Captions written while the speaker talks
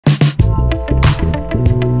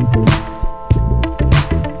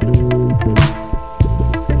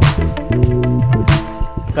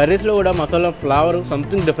కర్రీస్లో కూడా masala flavour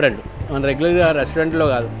something different. మన రెగ్యులర్గా రెస్టారెంట్లో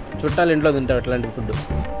కాదు, చుట్టాలు ఇంట్లో తింటాం ఇట్లాంటి ఫుడ్.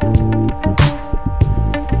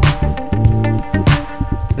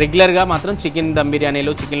 రెగ్యులర్గా మాత్రం చికెన్ దమ్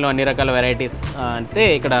బిర్యానీలు, చికెన్లో అన్ని రకాల వెరైటీస్ అంటే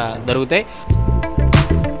ఇక్కడ దొరుకుతాయి.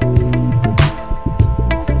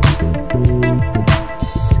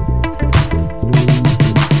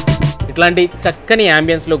 ఇట్లాంటి చక్కని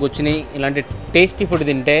యాంబియన్స్లో కూర్చుని ఇలాంటి టేస్టీ ఫుడ్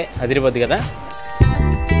తింటే అదిరిపోద్ది కదా.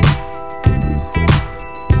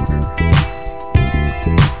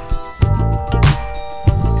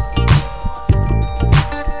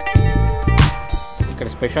 ఇక్కడ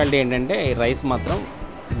స్పెషాలిటీ ఏంటంటే ఈ రైస్ మాత్రం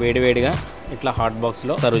వేడివేడిగా ఇట్లా హాట్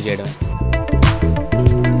బాక్స్లో సర్వ్ చేయడం.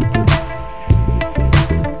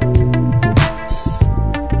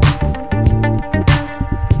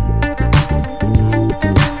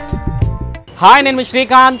 హాయ్, నేను మీ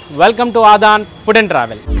Srikanth. Welcome to Aadan food and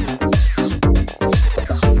travel.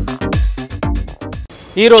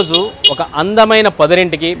 ఈరోజు ఒక అందమైన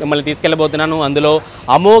పొదరింటికి మిమ్మల్ని తీసుకెళ్ళబోతున్నాను. అందులో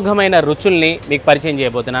అమోఘమైన రుచుల్ని మీకు పరిచయం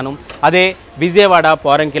చేయబోతున్నాను. అదే విజయవాడ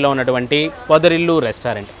పోరంకిలో ఉన్నటువంటి పొదరిల్లు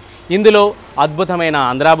రెస్టారెంట్. ఇందులో అద్భుతమైన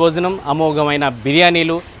ఆంధ్రా భోజనం, అమోఘమైన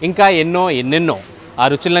బిర్యానీలు, ఇంకా ఎన్నెన్నో ఆ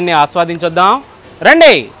రుచులన్నీ ఆస్వాదించొద్దాం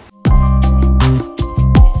రండి.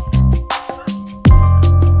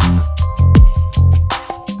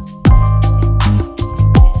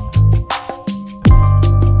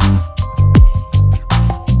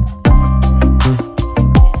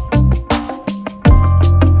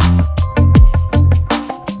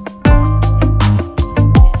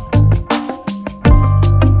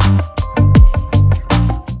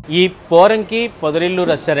 ఈ పోరంకి పొదరిల్లు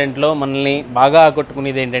రెస్టారెంట్లో మనల్ని బాగా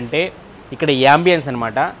ఆకట్టుకునేది ఏంటంటే ఇక్కడ యాంబియన్స్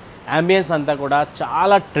అనమాట. యాంబియన్స్ అంతా కూడా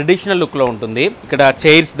చాలా ట్రెడిషనల్ లుక్లో ఉంటుంది. ఇక్కడ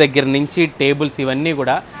చైర్స్ దగ్గర నుంచి టేబుల్స్ ఇవన్నీ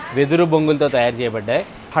కూడా వెదురు బొంగులతో తయారు చేయబడ్డాయి.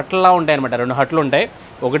 హట్లా ఉంటాయి అనమాట, 2 హట్లు ఉంటాయి.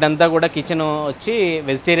 ఒకటంతా కూడా కిచెన్ వచ్చి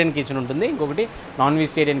వెజిటేరియన్ కిచెన్ ఉంటుంది, ఇంకొకటి నాన్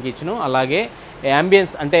వెజిటేరియన్ కిచెను. అలాగే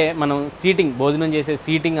యాంబియన్స్ అంటే మనం సీటింగ్, భోజనం చేసే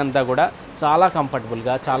సీటింగ్ అంతా కూడా చాలా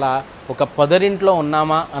కంఫర్టబుల్గా, చాలా ఒక పొదరింట్లో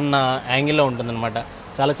ఉన్నామా అన్న యాంగిల్లో ఉంటుందన్నమాట.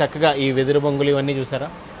 చాలా చక్కగా ఈ వెదురు బొంగులు ఇవన్నీ చూసారా,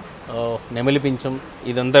 నెమలి పించం,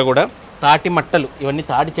 ఇదంతా కూడా తాటి మట్టలు, ఇవన్నీ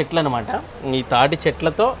తాటి చెట్లు అనమాట. ఈ తాటి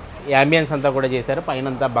చెట్లతో యాంబియన్స్ అంతా కూడా చేశారు.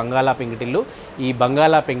 పైనంతా బంగాళా పెంకుటిల్లు. ఈ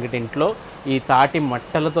బంగాళా పెంకుటింట్లో ఈ తాటి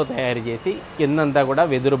మట్టలతో తయారు చేసి కిందంతా కూడా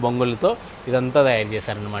వెదురు బొంగులతో ఇదంతా తయారు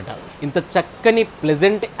చేశారనమాట. ఇంత చక్కని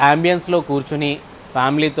ప్లెజెంట్ యాంబియన్స్లో కూర్చుని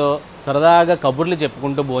ఫ్యామిలీతో సరదాగా కబుర్లు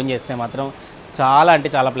చెప్పుకుంటూ భోజనం చేస్తే మాత్రం చాలా అంటే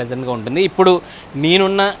చాలా ప్లెజెంట్గా ఉంటుంది. ఇప్పుడు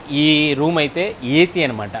నేనున్న ఈ రూమ్ అయితే ఏసీ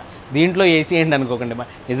అనమాట. దీంట్లో ఏసీ ఏంటి అనుకోకండి,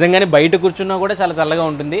 నిజంగానే బయట కూర్చున్నా కూడా చాలా చల్లగా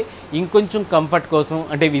ఉంటుంది. ఇంకొంచెం కంఫర్ట్ కోసం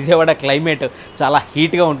అంటే విజయవాడ క్లైమేట్ చాలా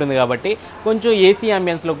హీట్గా ఉంటుంది కాబట్టి కొంచెం ఏసీ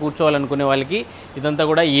యాంబియన్స్లో కూర్చోవాలనుకునే వాళ్ళకి ఇదంతా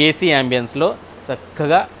కూడా ఏసీ యాంబియన్స్లో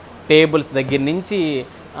చక్కగా టేబుల్స్ దగ్గర నుంచి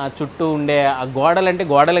చుట్టూ ఉండే ఆ గోడలు, అంటే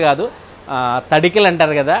గోడలు కాదు, తడికలు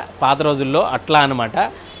అంటారు కదా పాత రోజుల్లో, అట్లా అనమాట.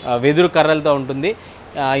 వెదురు కర్రలతో ఉంటుంది.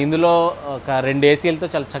 ఇందులో ఒక 2 ఏసీలతో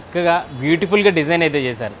చాలా చక్కగా బ్యూటిఫుల్గా డిజైన్ అయితే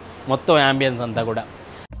చేశారు మొత్తం యాంబియన్స్ అంతా కూడా.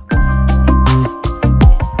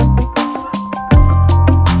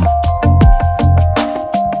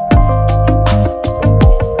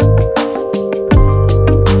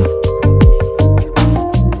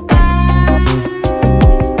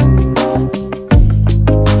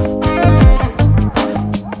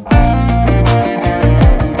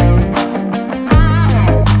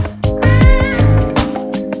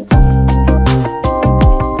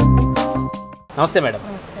 నమస్తే మేడం,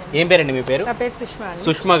 ఏం పేరండి మీ పేరు?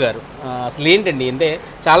 సుష్మా గారు. అసలు ఏంటండి అంటే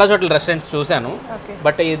చాలా చోట్ల రెస్టారెంట్స్ చూశాను,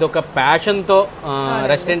 బట్ ఇది ఒక ప్యాషన్తో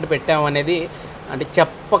రెస్టారెంట్ పెట్టాము అనేది అంటే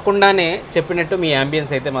చెప్పకుండానే చెప్పినట్టు మీ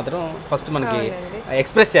యాంబియన్స్ అయితే మాత్రం ఫస్ట్ మనకి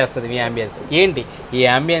ఎక్స్ప్రెస్ చేస్తుంది. మీ యాంబియన్స్ ఏంటి, ఈ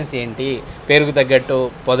యాంబియన్స్ ఏంటి, పేరుకు తగ్గట్టు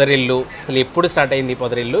పొదరిల్లు, అసలు ఎప్పుడు స్టార్ట్ అయింది ఈ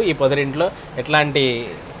పొదరిల్లు, ఈ పొదరింట్లో ఎట్లాంటి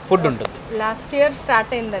ఫుడ్ ఉంటుంది? లాస్ట్ ఇయర్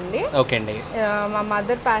స్టార్ట్ అయిందండి. ఓకే అండి. మా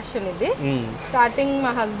మదర్ ప్యాషన్ ఇది. స్టార్టింగ్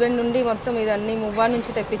మా హస్బెండ్ నుండి మొత్తం ఇదన్నీ మువ్వా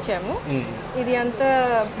నుంచి తెప్పించాము. ఇది అంతా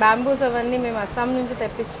బ్యాంబూస్ అవన్నీ మేము అస్సాం నుంచి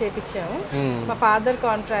తెప్పించి చేపించాము. మా ఫాదర్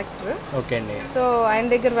కాంట్రాక్టర్. ఓకే అండి. సో ఆయన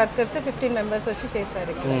దగ్గర వర్కర్స్ 15 మెంబర్స్ వచ్చి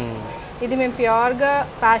చేశారు. ఇది మేము ప్యూర్ గా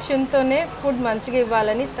ప్యాషన్ తోనే ఫుడ్ మంచిగా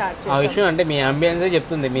ఇవ్వాలని స్టార్ట్ చేసాం. ఆ విషయం అంటే మీ అంబియన్స్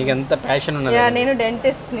చెప్తుంది మీకు ఎంత ప్యాషన్ ఉన్నది. నేను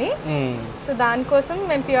డెంటిస్ట్ ని, సో దానికోసం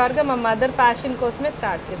మేము ప్యూర్ గా మా మదర్ ప్యాషన్ కోసమే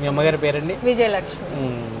స్టార్ట్ చేసాం. మీ అమ్మగారి పేరండి? విజయలక్ష్మి.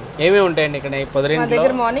 ఏమేమి ఉంటాయండి ఇక్కడ పొదరింట్లో? మా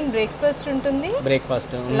దగ్గర మార్నింగ్ బ్రేక్ఫాస్ట్ ఉంటుంది,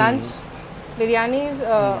 breakfast, lunch, biryani,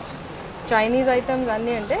 Chinese items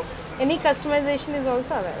అన్నీ. అంటే any customization is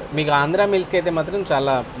also available. మీకు ఆంధ్ర మీల్స్కి అయితే మాత్రం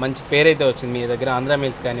చాలా మంచి పేరు అయితే వచ్చింది మీ దగ్గర. ఆంధ్ర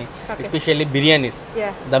మీల్స్ కానీ ఎస్పెషల్లీ బిర్యానీస్,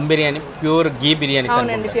 దమ్ బిర్యానీ, ప్యూర్ గీ బిర్యానీ.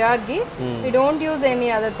 అవునండి, pure ghee. We don't use any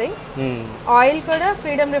other things. Oil కూడా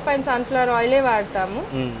ఫ్రీడమ్ రిఫైన్ సన్ఫ్లవర్ ఆయిలే వాడతాము.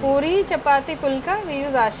 పూరి, చపాతీ, పుల్కా we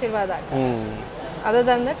use Aashirvaad. Other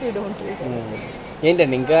than that we don't use.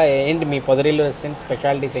 ఏంటండి ఇంకా ఏంటి మీ పొదరిల్లు రెస్టారెంట్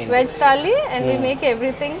స్పెషాలిటీస్ ఏంటి? Veg thali and we make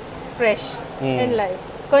everything fresh and live.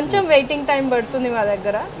 కొంచెం waiting time పడుతుంది మా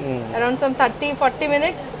దగ్గర, అరౌండ్ సమ్ 30-40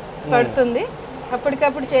 minutes పడుతుంది.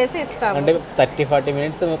 అప్పటికప్పుడు చేసి ఇస్తాము. అంటే 30-40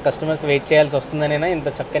 minutes కస్టమర్స్ వెయిట్ చేయాల్సి వస్తుందనేనా ఇంత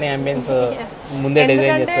చక్కని అంబియన్స్ ముందే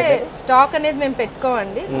డిజైన్ చేసి పెట్టారు? స్టాక్ అనేది మేము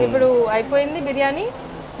పెట్టుకోమండి. ఇప్పుడు అయిపోయింది బిర్యానీ,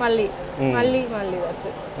 మళ్ళీ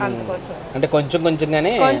అందుకోసం అంటే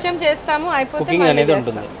కొంచెంగానే కొంచెం చేస్తాము, అయిపోతే కుకింగ్ అనేది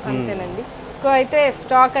ఉంటుంది. అంతేనండి. ఎక్కువ అయితే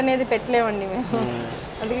స్టాక్ అనేది పెట్టలేమండి మేము,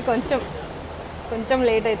 అందుకే కొంచెం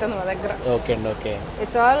లేట్ అవుతుంది మా దగ్గర. ఓకే అండి, okay.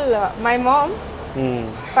 It's all my mom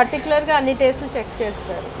పర్టికులర్గా అన్ని టేస్ట్లు చెక్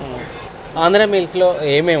చేస్తారు. ఆంధ్ర మీల్స్లో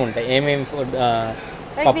ఏమేమి ఉంటాయి? ఏమేమి food?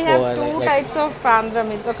 Like we have 2 types of Andhra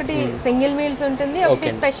meals. ఒకటి సింగిల్ మీల్స్ ఉంటుంది,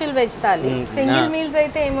 ఒకటి special veg thali. Single meals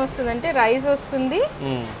అయితే ఏమొస్తుందంటే రైస్ వస్తుంది,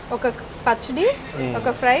 ఒక పచ్చడి, ఒక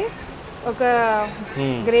ఫ్రై, ఒక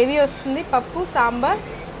గ్రేవీ వస్తుంది, పప్పు, సాంబార్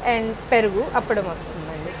అండ్ పెరుగు, అప్పడం వస్తుందండి.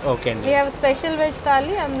 ఓకే అండి. We have special veg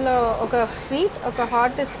thali. అందులో ఒక స్వీట్, ఒక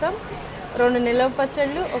హాట్ ఇస్తాం, 2 నిలవ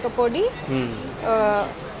పచ్చళ్ళు, ఒక పొడి,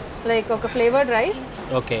 లైక్ ఒక flavoured rice.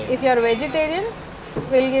 Okay. If you are vegetarian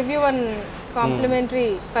will give you 1 complimentary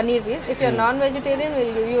paneer piece. If you are non-vegetarian,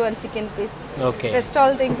 we'll give you 1 chicken piece. Okay. Rest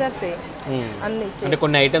all things are same. Anni same. అంటే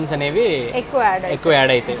కొన్ని items అనేవి ఎక్కువ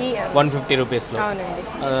add అవుతాయి 150 rupees లో. అవునండి.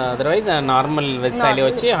 Otherwise normal veg thali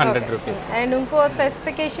వచ్చి 100 rupees. And ఇంకో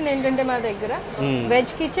specification ఏంటంటే మా దగ్గర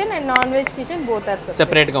veg kitchen and non veg kitchen both are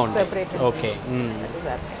separate గా ఉంటాయి. ఓకే.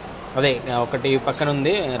 అదే ఒకటి పక్కన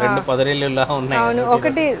ఉంది, 2 పొదరిల్లులా ఉన్నాయి. అవును,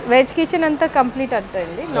 ఒకటి వెజ్ కిచెన్ అంతా కంప్లీట్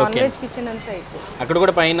అండి, నాన్ వెజ్ కిచెన్ అంతా ఇటు. అక్కడ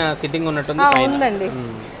కూడా పైన సిట్టింగ్ ఉన్నట్టుంది. ఉందండి,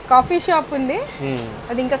 కాఫీ షాప్ ఉంది,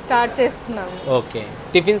 అది ఇంకా స్టార్ట్ చేస్తున్నాము. ఓకే.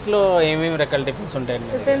 టిఫిన్స్ లో ఏమేమి రకాల టిఫిన్స్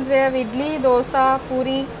ఉంటాయండి? టిఫిన్స్ వే ఇడ్లీ, దోశ,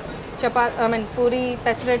 పూరి, పూరి,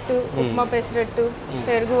 పెసరట్టు, ఉప్మా పెసరట్టు,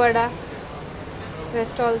 పెరుగు vada,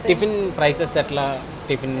 rest all. Tiffin prices ఎట్లా?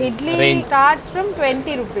 Tiffin idli starts from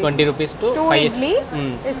 20 rupees. 20 rupees to 2 highest idli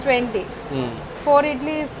is 20. 4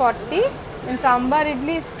 idli is 40 and sambar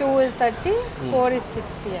idli is 2 is 30, 4 is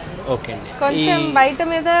 60 అండి. ఓకే అండి. కొంచెం బయట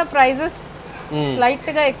మీద ప్రైజెస్ స్లైట్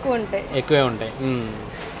గా ఎక్కువే ఉంటాయి.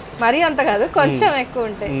 మరి అంత కాదు, కొంచెం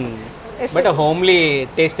ఎక్కువ ఉంటాయి. బట్ హోమ్లీ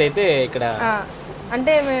టేస్ట్ అయితే ఇక్కడ.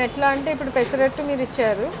 అంటే మేము ఎట్లా అంటే ఇప్పుడు పెసరట్టు మీరు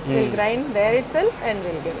ఇచ్చారు, will grind there it self and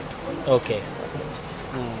will give it. Okay.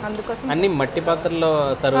 అందుకోసం అన్ని మట్టి పాత్రల్లో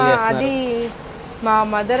సర్వ్ చేస్తారు. అది మా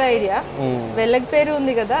మదర్ ఐడియా. వెల్లగపేరు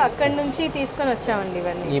ఉంది కదా, అక్కడ నుంచి తీసుకొని వచ్చామండి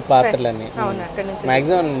ఇవన్నీ, ఈ పాత్రలన్నీ. అవును, అక్కడ నుంచి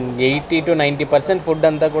మాక్సిమం 80 to 90% ఫుడ్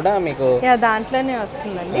అంతా కూడా మీకు దాంట్లోనే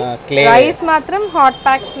వస్తుందండి. రైస్ మాత్రం హాట్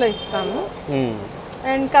ప్యాక్స్ లో ఇస్తాము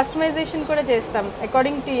అండ్ కస్టమైజేషన్ కూడా చేస్తాం.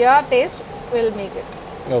 According to your taste will make it.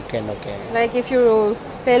 Okay అండి, okay. Like if you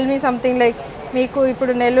tell me something like మీకు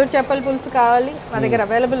ఇప్పుడు నెల్లూరు చేపల పులుసు కావాలి, మా దగ్గర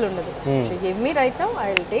అవైలబుల్ ఉండదు. Give me right now, I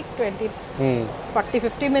will take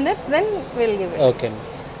 40-50 minutes, then will give it. Okay.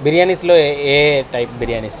 Biryanis లో ఏ టైప్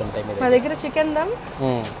బిర్యానీస్ ఉంటాయి మా దగ్గర? Chicken dum,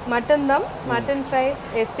 mutton dum, mutton fry,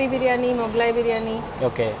 SP biryani, Mughlai biryani.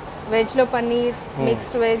 Okay. Veg లో paneer,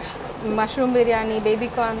 mixed veg, mushroom biryani,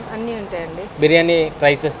 baby corn అన్నీ ఉంటాయండి. Biryani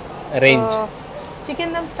prices range?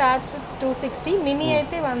 Chicken dum starts with 260, mini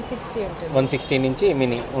అయితే 160 ఉంటుంది. 160 నుంచి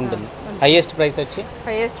మినీ ఉంటుంది. హైయెస్ట్ ప్రైస్ వచ్చి?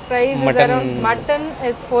 Highest price is around mutton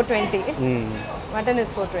is 420. Mutton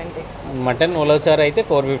is 420. Mutton ఉలవచారు అయితే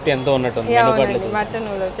 450 ఎంతో ఉన్నట్టుంది. మటన్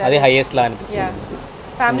ఉలవచారు అది హైయెస్ట్ లా అనిపించింది.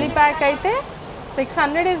 ఫ్యామిలీ ప్యాక్ అయితే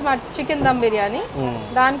 600 ఇస్ చికెన్ దమ్ బిర్యానీ.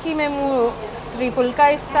 దానికి మేము 3 పుల్కా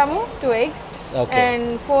ఇస్తాము, 2 eggs and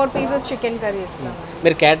 4 pieces chicken curry ఇస్తాము.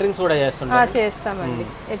 మీరు క్యాటరింగ్స్ కూడా చేస్తుంటారు? చేస్తామండి.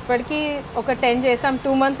 ఇప్పటికీ ఒక 10 చేసాం.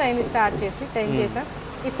 2 months అయింది స్టార్ట్ చేసి, 10 చేసాం.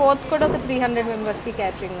 ఈ 4th కూడా ఒక 300 members కి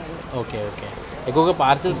క్యాటరింగ్ ఉంది. Okay, okay. ఎక్కువగా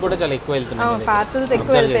పార్సెల్స్ కూడా చాలా ఎక్కువ వెళ్తున్నాయి. పార్సెల్స్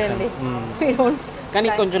ఎక్కువ వెళ్తాయండి. కానీ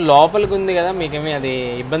కొంచెం లోపలికి ఉంది కదా, మీకేమీ అది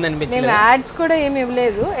ఇబ్బంది అనిపించలేదు? మేము యాడ్స్ కూడా ఏమి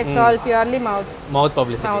ఇవ్వలేదు, it's all purely mouth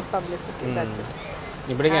publicity. That's it.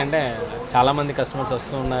 ఇప్పటికే అంటే చాలా మంది కస్టమర్స్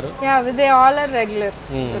వస్తూ ఉన్నారు. They all are regular.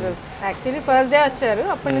 Actually first day వచ్చారు,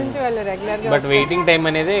 అప్పటి నుంచి వాళ్ళు రెగ్యులర్ గా. బట్ వెయిటింగ్ టైం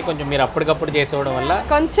అనేది కొంచెం మీరు అప్పటికప్పుడు చేసేవడం వల్ల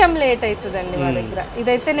కొంచెం లేట్ అవుతుందండి మా దగ్గర.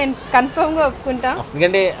 ఇదైతే నేను కన్ఫర్మ్ గా ఒప్పుకుంటా.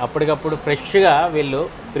 ఎందుకంటే అప్పటికప్పుడు ఫ్రెష్ గా వీళ్ళు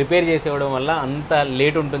ప్రిపేర్ చేసేవడం వల్ల అంత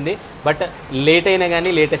లేట్ ఉంటుంది. బట్ లేట్ అయినా కానీ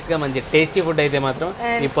లేటెస్ట్గా మంచి టేస్టీ ఫుడ్ అయితే మాత్రం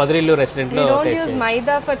ఈ పొదరిల్లు రెస్టారెంట్లో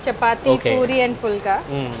మైదా for chapati, puri and phulka.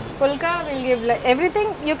 Phulka will give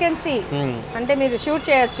everything you can see, అంటే మీరు షూట్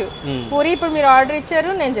చేయొచ్చు. పూరి ఇప్పుడు మీరు ఆర్డర్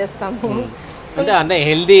ఇచ్చారు, నేను చేస్తాము. అంటే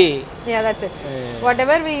healthy, what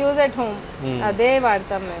ever we use at home అదే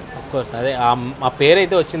వాడతాం మేము. ఆఫ్ కోర్స్ అదే ఆ పేరు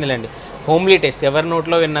అయితే వచ్చిందిలేండి, హోమ్లీ టేస్ట్. ఎవరి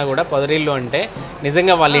నోట్లో విన్నా కూడా పొదరిల్లు అంటే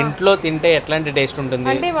నిజంగా వాళ్ళ ఇంట్లో తింటే ఎట్లాంటి టేస్ట్ ఉంటుంది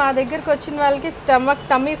అంటే మా దగ్గరకు వచ్చిన వాళ్ళకి స్టమక్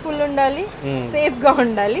టమ్మీ ఫుల్ ఉండాలి, సేఫ్ గా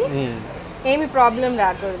ఉండాలి, ఏమి ప్రాబ్లం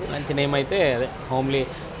రాకూడదు. మంచి నేమ్ అయితే అదే హోమ్లీ.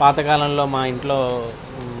 పాతకాలంలో మా ఇంట్లో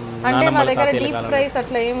అంటే మా దగ్గర డీప్ ఫ్రైస్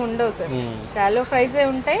అట్లా ఏమి ఉండవు సార్, షాలో ఫ్రైసే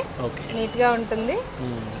ఉంటాయి, నీట్ గా ఉంటుంది.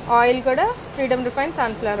 ఆయిల్ కూడా freedom refine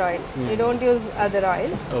sunflower oil, you don't use other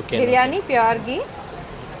oils. Biryani pure ఘీ,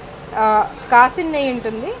 కాసిన నెయ్యి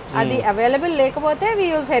ఉంటుంది, అది అవైలబుల్ లేకపోతే we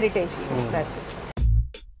use heritage. That's it.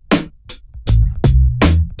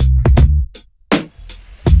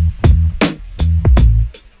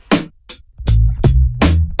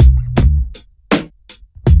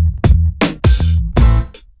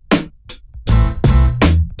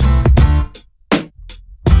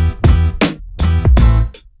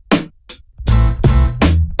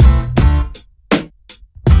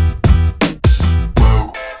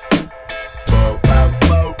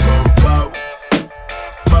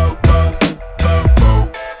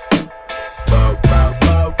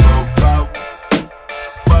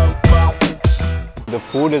 The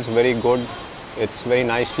food is very good, it's very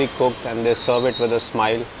nicely cooked and they serve it with a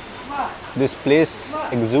smile. This place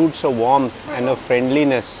exudes a warmth and a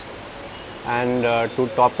friendliness, and to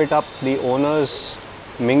top it up, the owners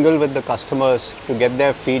mingle with the customers to get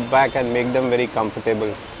their feedback and make them very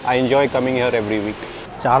comfortable. I enjoy coming here every week.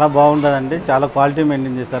 చాలా బాగుంటుందండి, చాలా quality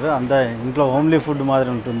maintain చేస్తారు, అంతా ఇంట్లో homely food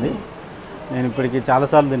మాదిరి ఉంటుంది. నేను ఇప్పటికి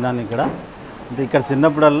చాలాసార్లు తిన్నాను ఇక్కడ. అంటే ఇక్కడ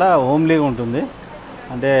తిన్నప్పుడల్లా హోమ్లీగా ఉంటుంది.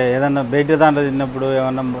 అంటే ఏదన్నా బయట దాంట్లో తిన్నప్పుడు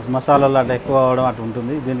ఏమన్నా మసాలాలు అట్లా ఎక్కువ అవ్వడం అట్లా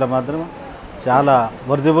ఉంటుంది. దీంట్లో మాత్రం చాలా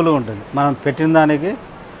వర్జిబుల్గా ఉంటుంది. మనం పెట్టిన దానికి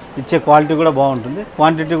ఇచ్చే క్వాలిటీ కూడా బాగుంటుంది,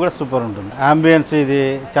 క్వాంటిటీ కూడా సూపర్ ఉంటుంది. అంబియన్స్ ఇది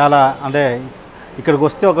చాలా, అంటే ఇక్కడికి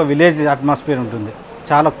వస్తే ఒక విలేజ్ అట్మాస్ఫియర్ ఉంటుంది,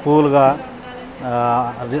 చాలా కూల్గా.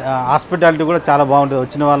 హాస్పిటాలిటీ కూడా చాలా బాగుంటుంది.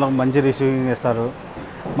 వచ్చిన వాళ్ళకి మంచి రిసీవింగ్ చేస్తారు.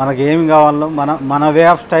 మనకి ఏమి కావాలో మన వే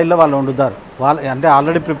ఆఫ్ స్టైల్లో వాళ్ళు వండుతారు. వాళ్ళు అంటే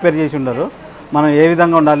ఆల్రెడీ ప్రిపేర్ చేసి ఉండరు. మనం ఏ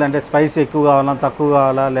విధంగా ఉండాలి అంటే స్పైసీ ఎక్కువ కావాలా, తక్కువ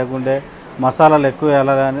కావాలా, లేకుంటే మసాలాలు ఎక్కువ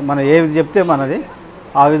వేయాలా అని మనం ఏది చెప్తే మనది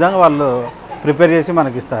ఆ విధంగా వాళ్ళు ప్రిపేర్ చేసి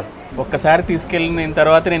మనకి ఇస్తారు. ఒక్కసారి తీసుకెళ్ళిన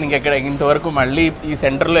తర్వాత నేను ఇంతవరకు మళ్ళీ ఈ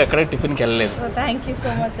సెంటర్లో ఎక్కడ టిఫిన్కి వెళ్ళలేదు. థ్యాంక్ యూ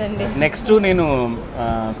సో మచ్ అండి. నెక్స్ట్ నేను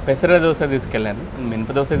పెసర దోశ తీసుకెళ్ళాను,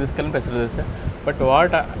 మినప దోశ తీసుకెళ్ళాను, పెసర dosa. But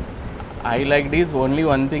what I like డీస్ only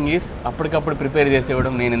one thing is అప్పటికప్పుడు ప్రిపేర్ చేసి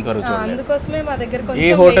ఇవ్వడం నేను ఇంతవరకు అందుకోసమే మా దగ్గర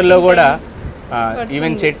ఏ హోటల్లో కూడా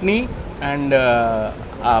ఈవెన్ చట్నీ అండ్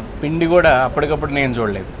ఆ పిండి కూడా అప్పటికప్పుడు నేను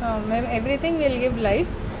చూడలేదు. మేము ఎవ్రీథింగ్ విల్ గివ్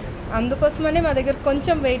లైఫ్, అందుకోసమనే మా దగ్గర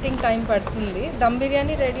కొంచెం వెయిటింగ్ టైం పడుతుంది. దమ్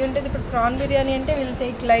బిర్యానీ రెడీ ఉంటుంది, ఇప్పుడు ప్రాన్ బిర్యానీ అంటే will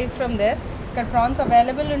take life from there. ఇక్కడ ప్రాన్స్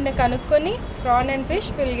అవైలబుల్ ఉండే కనుక్కొని PRAN and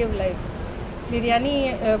fish will give life. Biryani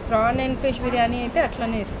PRAN and fish biryani అయితే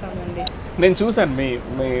అట్లనే ఇస్తామండి. నేను చూసాను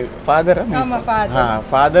మీ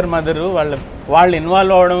ఫాదర్ మదరు వాళ్ళు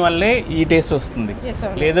ఇన్వాల్వ్ అవ్వడం వల్లే ఈ టేస్ట్ వస్తుంది.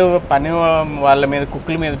 లేదు పని వాళ్ళ మీద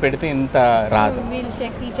కుక్కుల మీద పెడితే ఇంత రాదు. We'll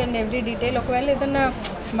check each and every detail. ఒకవేళ ఏదైనా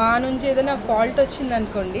మా నుంచి ఏదైనా ఫాల్ట్ వచ్చింది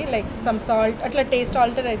అనుకోండి, లైక్ సమ్ సాల్ట్ అట్లా టేస్ట్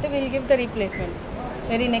ఆల్టర్ అయితే will give the replacement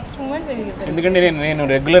very next movement will give. ఎందుకంటే నేను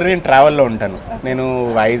రెగ్యులర్గా ట్రావెల్లో ఉంటాను. నేను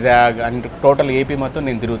వైజాగ్ అంటే టోటల్ ఏపీ మొత్తం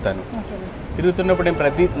నేను తిరుగుతున్నప్పుడు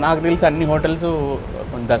నేను నాకు తెలిసి అన్ని హోటల్స్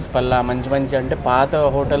దసపల్లా మంచి అంటే పాత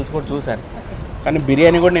హోటల్స్ కూడా చూశాను. కానీ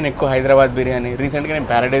బిర్యానీ కూడా నేను ఎక్కువ హైదరాబాద్ బిర్యానీ. రీసెంట్గా నేను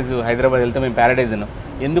ప్యారడైజ్ హైదరాబాద్ వెళ్తే మేము ప్యారడైజ్ తిన్నాం.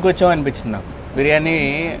 ఎందుకు వచ్చామో అనిపించింది నాకు. బిర్యానీ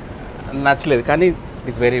నచ్చలేదు, కానీ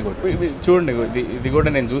ఇట్స్ వెరీ గుడ్. చూడండి, ఇది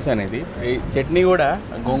కూడా నేను చూసాను. ఇది చట్నీ కూడా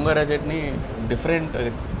గోంగూర చట్నీ డిఫరెంట్,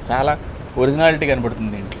 చాలా ఒరిజినాలిటీ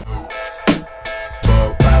కనబడుతుంది దీంట్లో.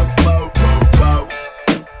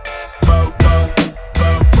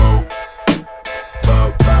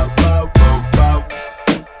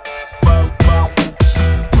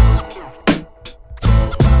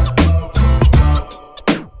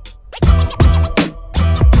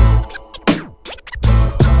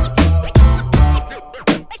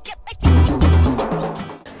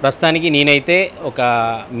 ప్రస్తుతానికి నేనైతే ఒక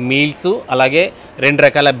మీల్స్, అలాగే 2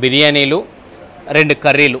 రకాల బిర్యానీలు, 2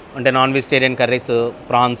 కర్రీలు అంటే నాన్ వెజిటేరియన్ కర్రీస్,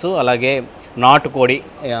 ప్రాన్స్, అలాగే నాటుకోడి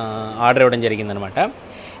ఆర్డర్ ఇవ్వడం జరిగిందనమాట.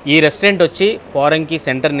 ఈ రెస్టారెంట్ వచ్చి పోరంకి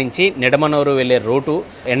సెంటర్ నుంచి నిడమనూరు వెళ్ళే రోడ్డు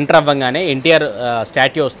ఎంటర్ అవ్వగానే ఎన్టీఆర్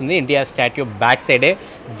స్టాట్యూ వస్తుంది. ఎన్టీఆర్ స్టాట్యూ బ్యాక్ సైడే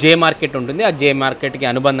జే మార్కెట్ ఉంటుంది. ఆ జే మార్కెట్కి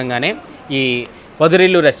అనుబంధంగానే ఈ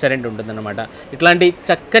పొదరిల్లు రెస్టారెంట్ ఉంటుందన్నమాట. ఇట్లాంటి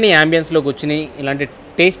చక్కని యాంబియన్స్లో కూర్చుని ఇలాంటి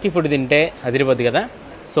టేస్టీ ఫుడ్ తింటే అదిరిపోద్ది కదా.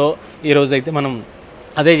 సో ఈరోజు అయితే మనం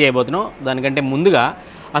అదే చేయబోతున్నాం. దానికంటే ముందుగా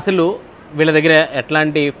అసలు వీళ్ళ దగ్గర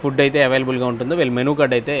ఎట్లాంటి ఫుడ్ అయితే అవైలబుల్గా ఉంటుందో వీళ్ళ మెనూ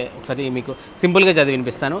కార్డ్ అయితే ఒకసారి మీకు సింపుల్గా చదివి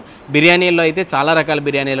వినిపిస్తాను. బిర్యానీల్లో అయితే చాలా రకాల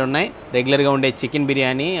బిర్యానీలు ఉన్నాయి. రెగ్యులర్గా ఉండే చికెన్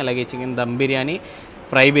బిర్యానీ, అలాగే చికెన్ దమ్ బిర్యానీ,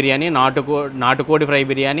 ఫ్రై బిర్యానీ, నాటుకోడి ఫ్రై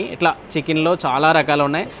బిర్యానీ, ఇట్లా చికెన్లో చాలా రకాలు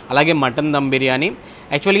ఉన్నాయి. అలాగే మటన్ దమ్ బిర్యానీ.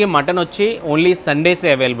 యాక్చువల్గా మటన్ వచ్చి ఓన్లీ సండేసే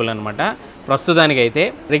అవైలబుల్ అనమాట ప్రస్తుతానికైతే.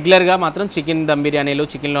 రెగ్యులర్గా మాత్రం చికెన్ దమ్ బిర్యానీలు,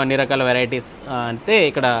 చికెన్లో అన్ని రకాల వెరైటీస్ అయితే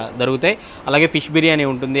ఇక్కడ దొరుకుతాయి. అలాగే ఫిష్ బిర్యానీ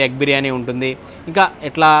ఉంటుంది, ఎగ్ బిర్యానీ ఉంటుంది. ఇంకా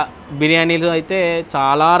ఇట్లా బిర్యానీలు అయితే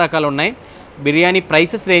చాలా రకాలు ఉన్నాయి. బిర్యానీ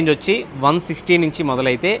ప్రైసెస్ రేంజ్ వచ్చి 160 నుంచి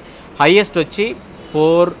మొదలైతే హైయెస్ట్ వచ్చి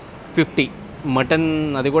 450. మటన్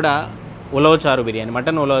అది కూడా ఉలవచారు బిర్యానీ,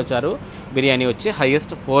 మటన్ ఉలవచారు బిర్యానీ వచ్చి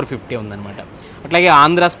హైయెస్ట్ 450 ఉందన్నమాట. అట్లాగే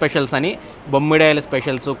ఆంధ్ర స్పెషల్స్ అని బొమ్మిడాయల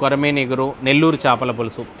స్పెషల్స్, కొరమేనిగురు, నెల్లూరు చేపల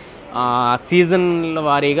పులుసు, సీజన్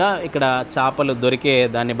వారీగా ఇక్కడ చేపలు దొరికే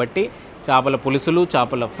దాన్ని బట్టి చేపల పులుసులు,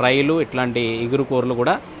 చేపల ఫ్రైలు, ఇట్లాంటి ఇగురు కూరలు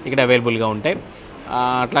కూడా ఇక్కడ అవైలబుల్గా ఉంటాయి.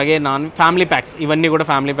 అట్లాగే ఫ్యామిలీ ప్యాక్స్, ఇవన్నీ కూడా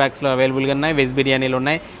ఫ్యామిలీ ప్యాక్స్లో అవైలబుల్గా ఉన్నాయి. వెజ్ బిర్యానీలు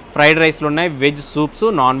ఉన్నాయి, ఫ్రైడ్ రైస్లు ఉన్నాయి, veg soups,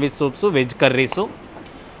 non veg soups, veg curries,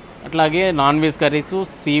 అట్లాగే non veg curries,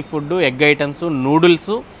 sea food, egg items,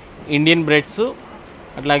 noodles, Indian breads,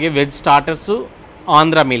 అట్లాగే వెజ్ స్టార్టర్సు,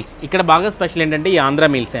 ఆంధ్ర మీల్స్. ఇక్కడ బాగా స్పెషల్ ఏంటంటే ఈ ఆంధ్ర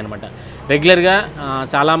మీల్సే అనమాట. రెగ్యులర్గా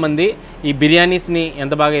చాలామంది ఈ బిర్యానీస్ని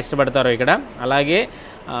ఎంత బాగా ఇష్టపడతారో ఇక్కడ, అలాగే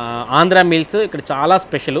ఆంధ్ర మీల్స్ ఇక్కడ చాలా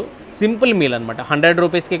స్పెషల్. సింపుల్ మీల్ అనమాట. 100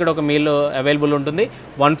 రూపీస్కి ఇక్కడ ఒక మీల్ అవైలబుల్ ఉంటుంది.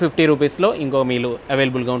 150 రూపీస్లో ఇంకో మీల్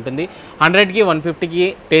అవైలబుల్గా ఉంటుంది. 100కి 150కి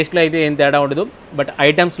టేస్ట్లో అయితే ఏం తేడా ఉండదు. బట్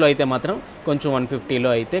ఐటమ్స్లో అయితే మాత్రం కొంచెం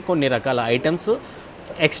 150లో అయితే కొన్ని రకాల ఐటమ్స్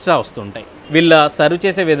ఎక్స్ట్రా వస్తుంటాయి. వీళ్ళ సర్వ్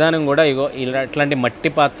చేసే విధానం కూడా ఇగో ఇట్లాంటి మట్టి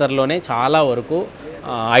పాత్రలోనే చాలా వరకు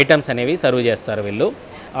ఐటమ్స్ అనేవి సర్వ్ చేస్తారు వీళ్ళు.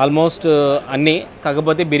 ఆల్మోస్ట్ అన్నీ.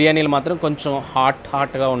 కాకపోతే బిర్యానీలు మాత్రం కొంచెం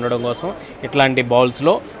హాట్గా ఉండడం కోసం ఇట్లాంటి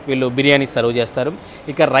బౌల్స్లో వీళ్ళు బిర్యానీ సర్వ్ చేస్తారు.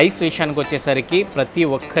 ఇక రైస్ విషయానికి వచ్చేసరికి ప్రతి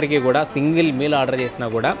ఒక్కరికి కూడా సింగిల్ మీల్ ఆర్డర్ చేసినా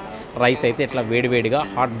కూడా రైస్ అయితే ఇట్లా వేడివేడిగా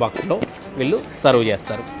హాట్ బాక్స్లో వీళ్ళు సర్వ్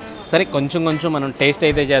చేస్తారు. సరే, కొంచెం మనం టేస్ట్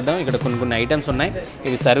అయితే చేద్దాం. ఇక్కడ కొన్ని ఐటమ్స్ ఉన్నాయి,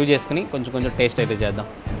 ఇవి సర్వ్ చేసుకుని కొంచెం టేస్ట్ అయితే చేద్దాం.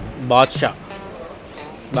 బాద్షా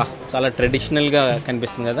చాలా ట్రెడిషనల్గా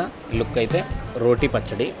కనిపిస్తుంది కదా లుక్ అయితే. రోటీ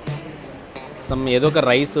పచ్చడి, ఏదో ఒక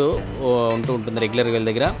రైస్ ఉంటుంది రెగ్యులర్గా వీళ్ళ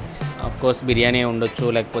దగ్గర. కోర్స్ బిర్యానీ ఉండొచ్చు,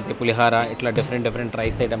 లేకపోతే పులిహార, ఇట్లా డిఫరెంట్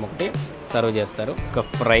రైస్ ఐటమ్ ఒకటి సర్వ్ చేస్తారు. ఒక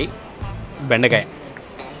ఫ్రై, బెండకాయ.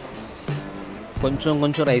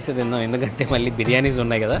 కొంచెం రైస్ తిందాం, ఎందుకంటే మళ్ళీ బిర్యానీస్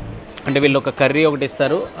ఉన్నాయి కదా. అంటే వీళ్ళు ఒక కర్రీ ఒకటి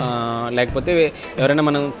ఇస్తారు, లేకపోతే ఎవరైనా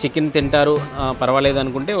మనం చికెన్ తింటారు పర్వాలేదు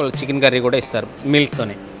అనుకుంటే వాళ్ళు చికెన్ కర్రీ కూడా ఇస్తారు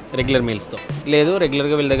మీల్స్తోనే, రెగ్యులర్ మీల్స్తో. లేదు,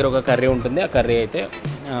 రెగ్యులర్గా వీళ్ళ దగ్గర ఒక కర్రీ ఉంటుంది, ఆ కర్రీ అయితే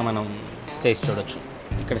మనం టేస్ట్ చూడొచ్చు.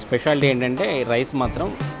 ఇక్కడ స్పెషాలిటీ ఏంటంటే రైస్ మాత్రం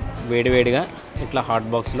వేడివేడిగా ఇట్లా హాట్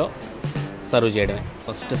బాక్స్లో సర్వ్ చేయడమే.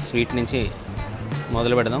 ఫస్ట్ స్వీట్ నుంచి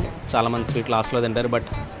మొదలు పెడదాం. చాలామంది స్వీట్ లాస్ట్లో తింటారు, బట్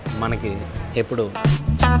మనకి ఎప్పుడు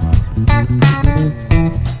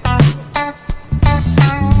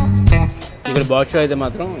ఇక్కడ బాద్షా అయితే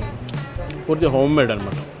మాత్రం పూర్తి హోమ్ మేడ్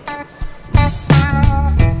అనమాట.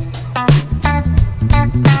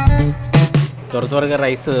 త్వరగా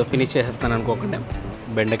రైస్ ఫినిష్ చేసేస్తాను అనుకోకుండా.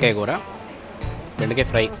 బెండకాయ కూర, బెండకాయ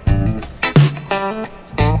ఫ్రై,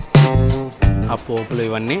 ఆ పోపులు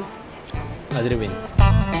ఇవన్నీ అదిరిపోయింది.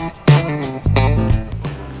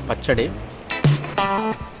 పచ్చడి,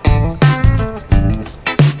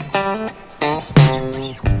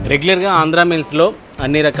 రెగ్యులర్గా ఆంధ్ర మీల్స్లో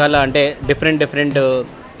అన్ని రకాల అంటే డిఫరెంట్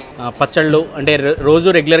పచ్చళ్ళు, అంటే రోజు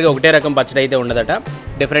రెగ్యులర్గా ఒకటే రకం పచ్చడి అయితే ఉండదట.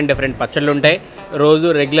 డిఫరెంట్ పచ్చళ్ళు ఉంటాయి. రోజు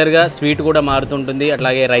రెగ్యులర్గా స్వీట్ కూడా మారుతుంటుంది,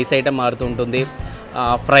 అట్లాగే రైస్ ఐటమ్ మారుతుంటుంది,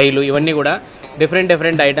 ఫ్రైలు, ఇవన్నీ కూడా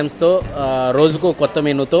డిఫరెంట్ ఐటమ్స్తో రోజుకు కొత్త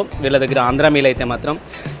మెనూతో వీళ్ళ దగ్గర ఆంధ్ర మీల్ అయితే మాత్రం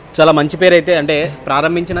చాలా మంచి పేరు అయితే, అంటే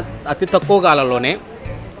ప్రారంభించిన అతి తక్కువ కాలంలోనే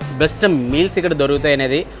బెస్ట్ మీల్స్ ఇక్కడ దొరుకుతాయి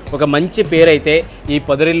అనేది ఒక మంచి పేరు అయితే ఈ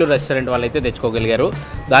పొదరిల్లు రెస్టారెంట్ వాళ్ళు అయితే తెచ్చుకోగలిగారు.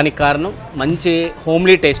 దానికి కారణం మంచి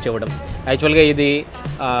హోమ్లీ టేస్ట్ ఇవ్వడం. యాక్చువల్గా ఇది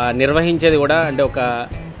నిర్వహించేది కూడా అంటే ఒక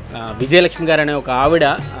విజయలక్ష్మి గారు అనే ఒక ఆవిడ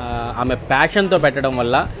ఆమె ప్యాషన్తో పెట్టడం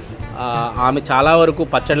వల్ల ఆమె చాలా వరకు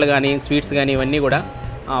పచ్చళ్ళు కానీ స్వీట్స్ కానీ ఇవన్నీ కూడా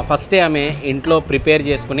ఫస్టే ఆమె ఇంట్లో ప్రిపేర్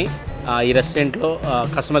చేసుకుని ఈ రెస్టారెంట్లో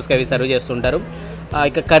కస్టమర్స్కి అవి సర్వ్ చేస్తుంటారు.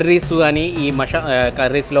 ఇక కర్రీస్ కానీ ఈ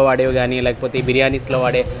కర్రీస్లో వాడేవి కానీ లేకపోతే ఈ బిర్యానీస్లో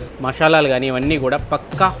వాడే మసాలాలు కానీ ఇవన్నీ కూడా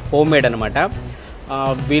పక్కా హోమ్ మేడ్ అనమాట.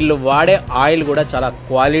 వీళ్ళు వాడే ఆయిల్ కూడా చాలా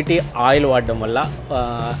క్వాలిటీ ఆయిల్ వాడడం వల్ల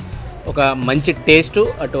ఒక మంచి టేస్ట్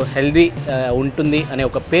అటు హెల్దీ ఉంటుంది అనే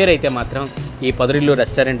ఒక పేరు అయితే మాత్రం ఈ పొదరిల్లు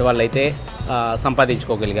రెస్టారెంట్ వాళ్ళు అయితే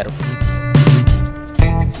సంపాదించుకోగలిగారు.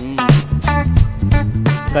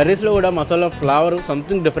 కర్రీస్లో కూడా మసాలా ఫ్లేవర్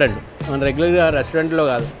సంథింగ్ డిఫరెంట్. మన రెగ్యులర్గా రెస్టారెంట్లో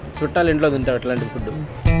కాదు, చుట్టాలు ఇంట్లో తింటాం అట్లాంటి ఫుడ్.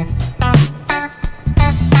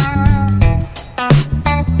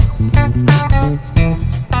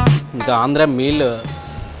 ఇంకా ఆంధ్ర మీల్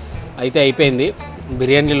అయితే అయిపోయింది.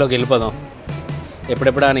 బిర్యానీలోకి వెళ్ళిపోదాం.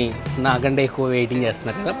 ఎప్పుడెప్పుడు అని నాకంటే ఎక్కువ వెయిటింగ్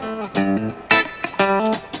చేస్తున్నారు కదా.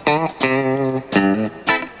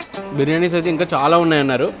 బిర్యానీస్ అయితే ఇంకా చాలా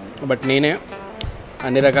ఉన్నాయన్నారు, బట్ నేనే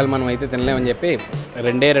అన్ని రకాలు మనం అయితే తినలేమని చెప్పి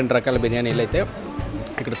 2 రకాల బిర్యానీలు అయితే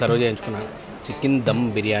ఇక్కడ సర్వ్ చేయించుకున్నాను. చికెన్ దమ్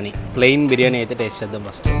బిర్యానీ, ప్లెయిన్ బిర్యానీ అయితే టేస్ట్ చేద్దాం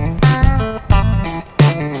ఫస్ట్.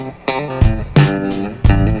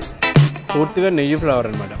 పూర్తిగా నెయ్యి ఫ్లేవర్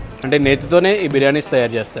అనమాట, అంటే నెయ్యితోనే ఈ బిర్యానీస్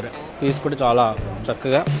తయారు చేస్తారు. పీస్ కూడా చాలా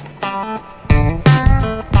చక్కగా.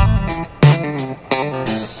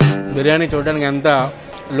 బిర్యానీ చూడడానికి ఎంత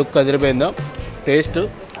లుక్ అదిరిపోయిందో, టేస్ట్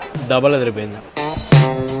డబల్ అదిరిపోయిందో.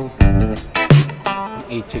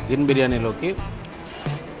 ఈ చికెన్ బిర్యానీలోకి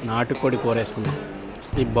నాటుకోడి కూర వేసుకున్నాం.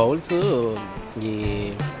 ఈ బౌల్స్, ఈ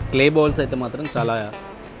క్లే బౌల్స్ అయితే మాత్రం చాలా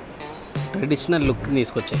ట్రెడిషనల్ లుక్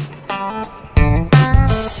తీసుకొచ్చాయి.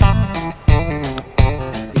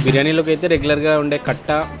 ఈ బిర్యానీలోకి అయితే రెగ్యులర్గా ఉండే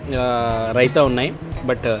కట్ట, రైతా ఉన్నాయి,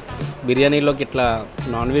 బట్ బిర్యానీలోకి ఇట్లా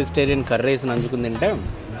నాన్ వెజిటేరియన్ కర్రీస్ నంచుకుని తింటే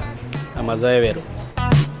ఆ మజాయే వేరు.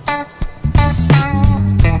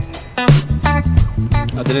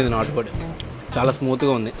 అదే నాటుకోడి చాలా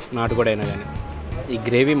స్మూత్గా ఉంది, నాటుకోడి అయినా కానీ. ఈ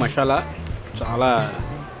గ్రేవీ మసాలా చాలా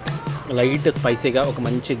లైట్ స్పైసీగా ఒక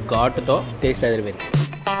మంచి ఘాటుతో టేస్ట్ అదిరిపోయింది.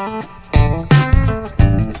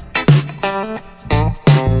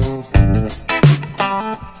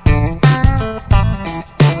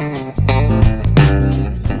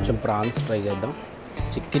 కొంచెం ప్రాన్స్ ట్రై చేద్దాం.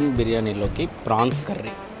 చికెన్ బిర్యానీలోకి ప్రాన్స్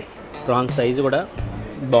కర్రీ. ప్రాన్స్ సైజు కూడా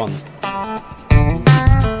బాగుంది.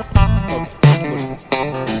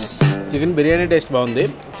 చికెన్ బిర్యానీ టేస్ట్ బాగుంది.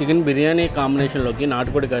 చికెన్ బిర్యానీ కాంబినేషన్లోకి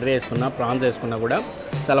నాటుకోడి కర్రీ వేసుకున్నా, ప్రాన్స్ వేసుకున్నా కూడా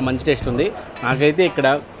చాలా మంచి టేస్ట్ ఉంది. నాకైతే ఇక్కడ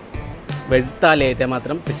వెజ్ థాలీ అయితే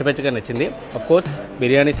మాత్రం పిచ్చపిచ్చగా నచ్చింది. అఫ్కోర్స్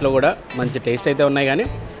బిర్యానీస్లో కూడా మంచి టేస్ట్ అయితే ఉన్నాయి, కానీ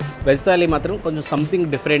వెజ్ థాలీ మాత్రం కొంచెం సంథింగ్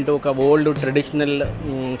డిఫరెంట్, ఒక ఓల్డ్ ట్రెడిషనల్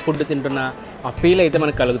ఫుడ్ తింటున్న ఆ ఫీల్ అయితే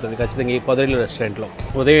మనకు కలుగుతుంది ఖచ్చితంగా ఈ పొదరిల్లు రెస్టారెంట్లో.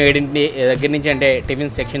 ఉదయం 7 దగ్గర నుంచి, అంటే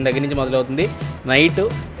టిఫిన్ సెక్షన్ దగ్గర నుంచి మొదలవుతుంది. నైట్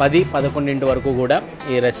 10-11 వరకు కూడా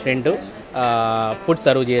ఈ రెస్టారెంట్ ఫుడ్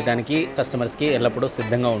సర్వ్ చేయడానికి కస్టమర్స్కి ఎల్లప్పుడూ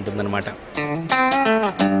సిద్ధంగా ఉంటుందన్నమాట.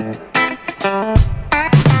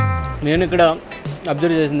 నేను ఇక్కడ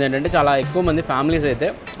అబ్జర్వ్ చేసింది ఏంటంటే, చాలా ఎక్కువ మంది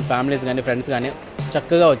ఫ్యామిలీస్ కానీ ఫ్రెండ్స్ కానీ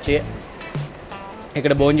చక్కగా వచ్చి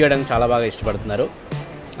ఇక్కడ భోజనం చేయడానికి చాలా బాగా ఇష్టపడుతున్నారు.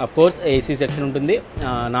 అఫ్కోర్స్ ఏసీ సెక్షన్ ఉంటుంది,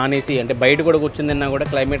 నాన్ ఏసీ అంటే బయట కూడా కూర్చుని తిన్నా కూడా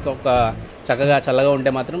క్లైమేట్ ఒక చక్కగా చల్లగా ఉంటే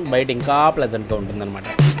మాత్రం బయట ఇంకా ప్లెజెంట్గా ఉంటుందన్నమాట.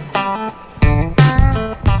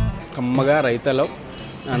 కమ్మగా రైతాలో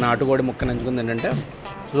నాటుకోడి ముక్క నంచుకుంది ఏంటంటే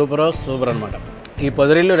సూపర్ అనమాట. ఈ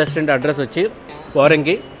పొదరిల్లు రెస్టారెంట్ అడ్రస్ వచ్చి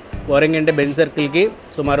పోరంకి అంటే బెంజ్ సర్కిల్కి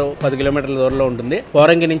సుమారు 10 కిలోమీటర్ల దూరంలో ఉంటుంది.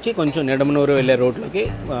 పోరంకి నుంచి కొంచెం నిడమనూరు వెళ్ళే రోడ్లోకి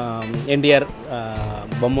ఎన్టీఆర్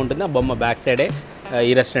బొమ్మ ఉంటుంది, ఆ బొమ్మ బ్యాక్ సైడే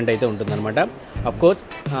ఈ రెస్టారెంట్ అయితే ఉంటుందన్నమాట. అఫ్కోర్స్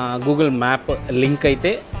గూగుల్ మ్యాప్ లింక్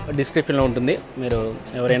అయితే డిస్క్రిప్షన్లో ఉంటుంది. మీరు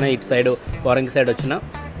ఎవరైనా ఇటు సైడ్ పోరంకి సైడ్ వచ్చినా,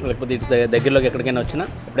 లేకపోతే ఇటు దగ్గరలోకి ఎక్కడికైనా వచ్చినా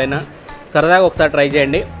ఎప్పుడైనా సరదాగా ఒకసారి ట్రై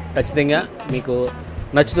చేయండి, ఖచ్చితంగా మీకు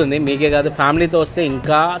నచ్చుతుంది. మీకే కాదు, ఫ్యామిలీతో వస్తే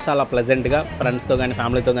ఇంకా చాలా ప్లెజెంట్గా, ఫ్రెండ్స్తో కానీ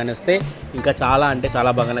ఫ్యామిలీతో కానీ వస్తే ఇంకా చాలా అంటే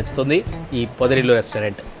చాలా బాగా నచ్చుతుంది ఈ పొదరిల్లు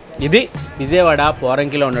రెస్టారెంట్. ఇది విజయవాడ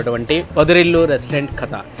పోరంకిలో ఉన్నటువంటి పొదరిల్లు రెస్టారెంట్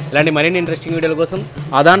కథ. ఇలాంటి మరిన్ని ఇంట్రెస్టింగ్ వీడియోల కోసం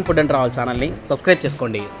ఆదాన్ ఫుడ్ అండ్ ట్రావెల్ ఛానల్ని సబ్స్క్రైబ్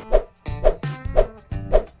చేసుకోండి.